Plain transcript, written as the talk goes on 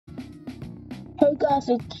Hey guys,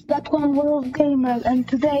 it's that one world gamer, and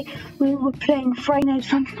today we will be playing Friday Night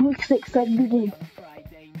Funkin' Week 6 like we did.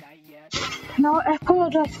 Now I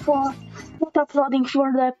apologize for not uploading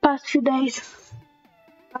for the past few days,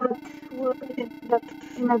 but we'll get into that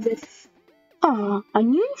in a bit. A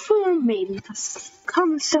new film made us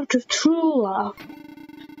come in search of true love.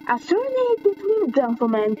 A serenade between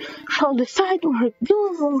gentlemen shall decide where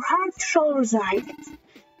beautiful heart shall reside.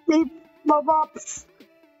 With Bob's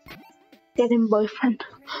getting boyfriend.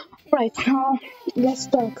 Right now, let's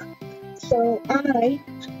talk. So I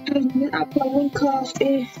have been uploading because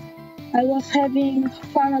I was having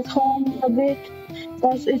fun at home a bit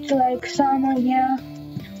because it's like summer, yeah,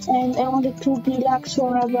 and I wanted to relax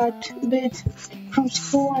for a bit from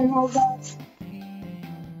school and all that.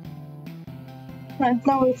 Right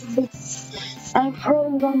now it's a bit.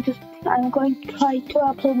 I'm going to try to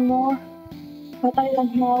upload more, but I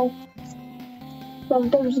don't know. But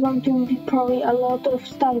there's going to be probably a lot of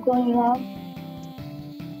stuff going on.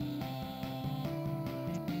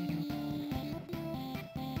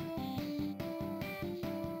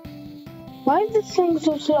 Why is this thing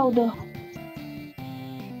so slow though?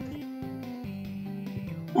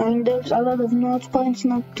 I mean, there's a lot of notes points,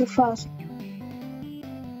 not too fast.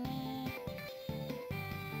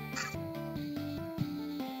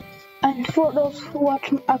 And for those who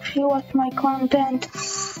actually watch my content,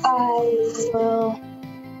 I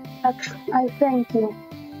thank you.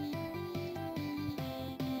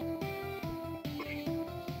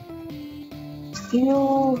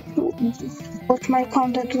 You watch my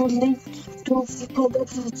content will lead to people that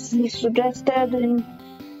be suggested and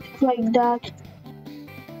like that.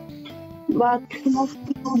 But most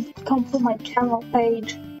people come to my channel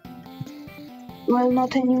page. Well,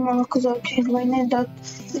 not anymore because I changed my name. That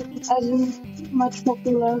isn't much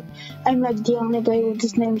popular. I'm like the only guy with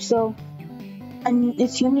this name, so and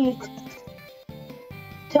it's unique.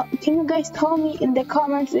 Can you guys tell me in the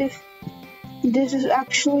comments if this is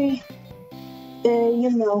actually,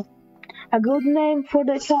 a good name for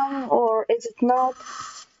the channel or is it not?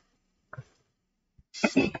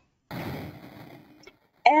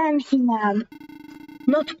 And He-Man,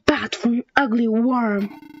 not bad for an ugly worm.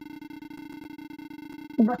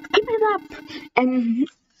 But keep it up, and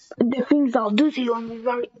the things I'll do to you will be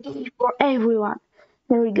very easy for everyone.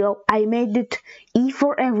 There we go. I made it E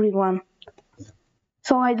for everyone,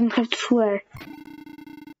 so I don't have to swear.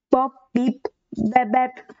 Bop, beep, bep,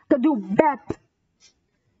 bep, kadoo, bep.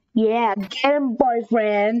 Yeah, get him,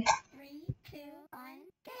 boyfriend. 3, 2, 1,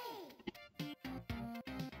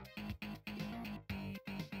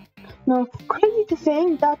 No, crazy to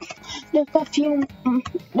think that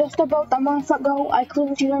just about a month ago, I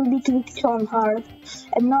couldn't even beat Vicky on hard,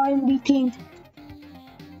 and now I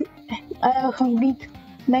can beat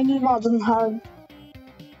many mods on hard,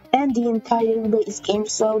 and the entire base game,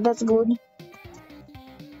 so that's good.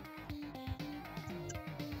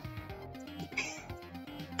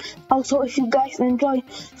 Also, if you guys enjoy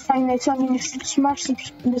Friday Night Funkin', you should smash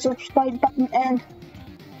the subscribe button and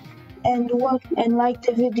like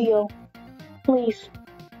the video, please.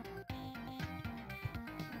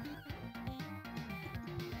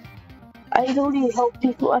 I really hope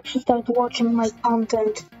people actually start watching my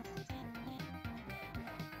content.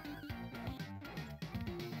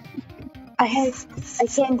 I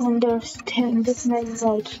can't understand this many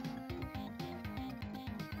modes.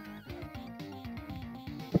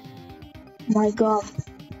 My god.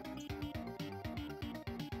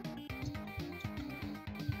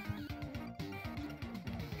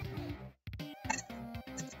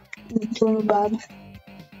 It's doing bad.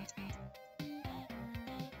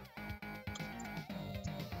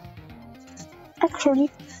 Actually,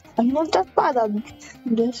 I'm not that bad at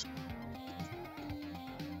this.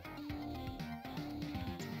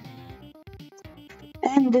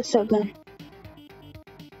 And this again.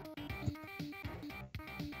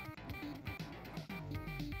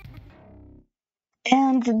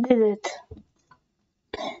 And did it.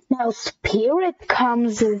 Now Spirit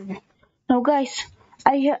comes in. Now guys,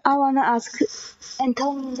 I wanna ask and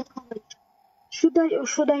tell me in the comments. Should I or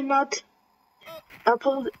should I not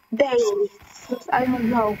upload daily? Because I don't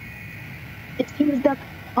know. It seems that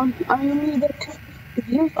I only get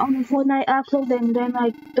views on when I upload and then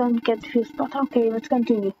I don't get views. But okay, let's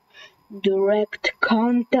continue. Direct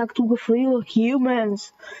contact with real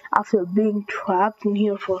humans after being trapped in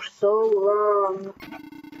here for so long.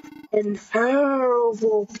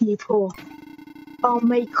 Terrible people. I'll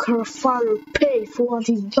make her father pay for what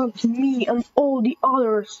he's done to me and all the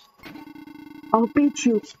others. I'll beat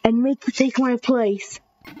you and make you take my place.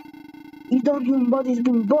 You don't human body's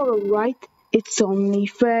been borrowed, right? It's only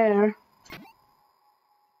fair.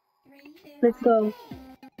 Let's go.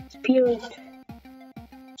 Spirit.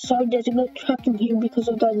 Sorry that I got trapped in here because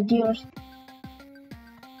of the deers.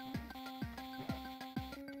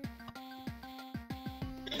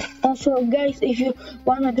 Also guys, if you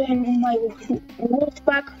wanna join my wolf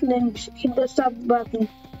pack, then hit the sub button.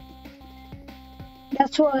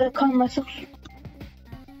 That's why I call myself.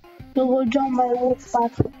 You will join my wolf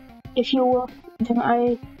pack. If you will, then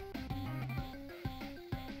I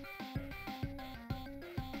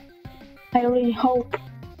really hope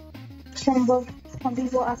some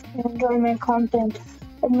people actually enjoy my content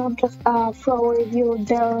and not just throw a review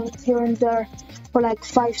there here and there for like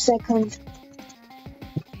 5 seconds.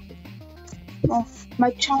 Well,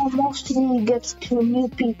 my channel mostly gets to new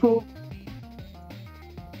people,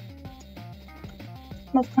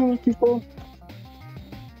 not many people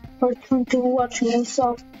are trying to watch me,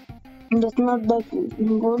 so that's not that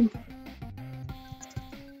good.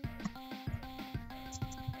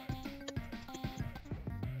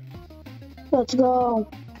 Let's go.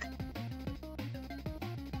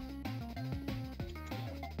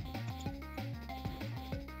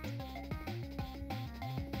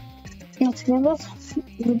 Let's go.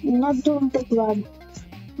 Not doing that bad.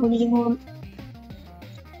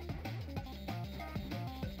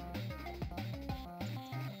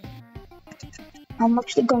 I'm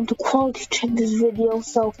actually going to quality check this video,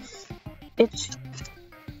 so it's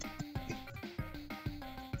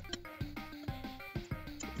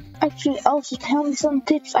actually also tell me some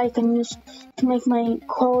tips I can use to make my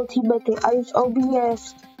quality better. I use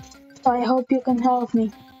OBS, so I hope you can help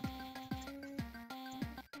me.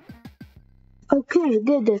 Okay,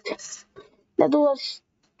 did it. That was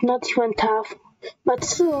not even tough, but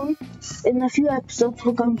soon, in a few episodes,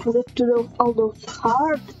 we're going to get to all those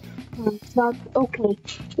hard ones. But okay,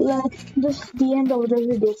 this is the end of the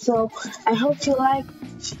video, so I hope you like,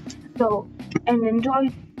 and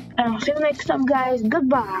enjoy, and I'll see you next time, guys.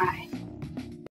 Goodbye.